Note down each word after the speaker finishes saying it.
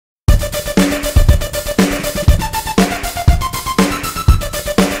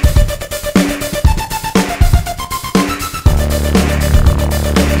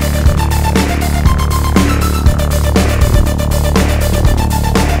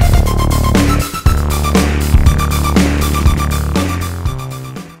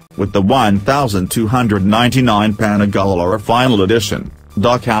With the 1299 Panigale R Final Edition,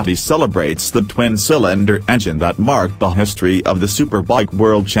 Ducati celebrates the twin-cylinder engine that marked the history of the Superbike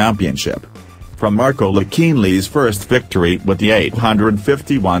World Championship. From Marco Lucchinelli's first victory with the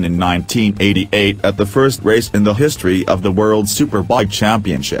 851 in 1988 at the first race in the history of the World Superbike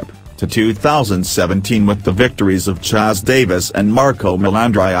Championship, to 2017 with the victories of Chaz Davies and Marco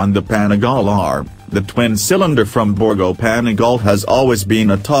Melandri on the Panigale R, the twin-cylinder from Borgo Panigale has always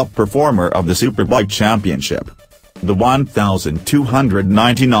been a top performer of the Superbike Championship. The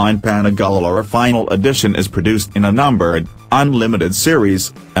 1299 Panigale R Final Edition is produced in a numbered, unlimited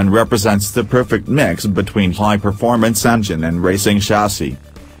series, and represents the perfect mix between high-performance engine and racing chassis.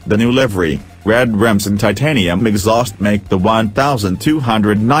 The new livery, red rims and titanium exhaust make the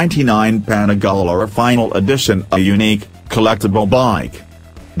 1299 Panigale R Final Edition a unique, collectible bike.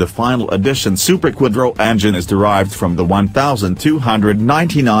 The Final Edition Super Quadro engine is derived from the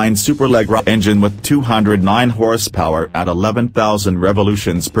 1299 Superleggera engine with 209 horsepower at 11,000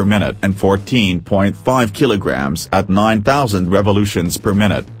 revolutions per minute and 14.5 kilograms at 9,000 revolutions per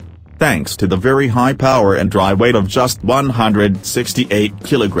minute. Thanks to the very high power and dry weight of just 168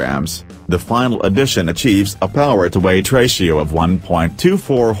 kilograms, the Final Edition achieves a power-to-weight ratio of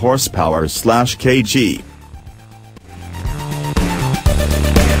 1.24 horsepower/kg.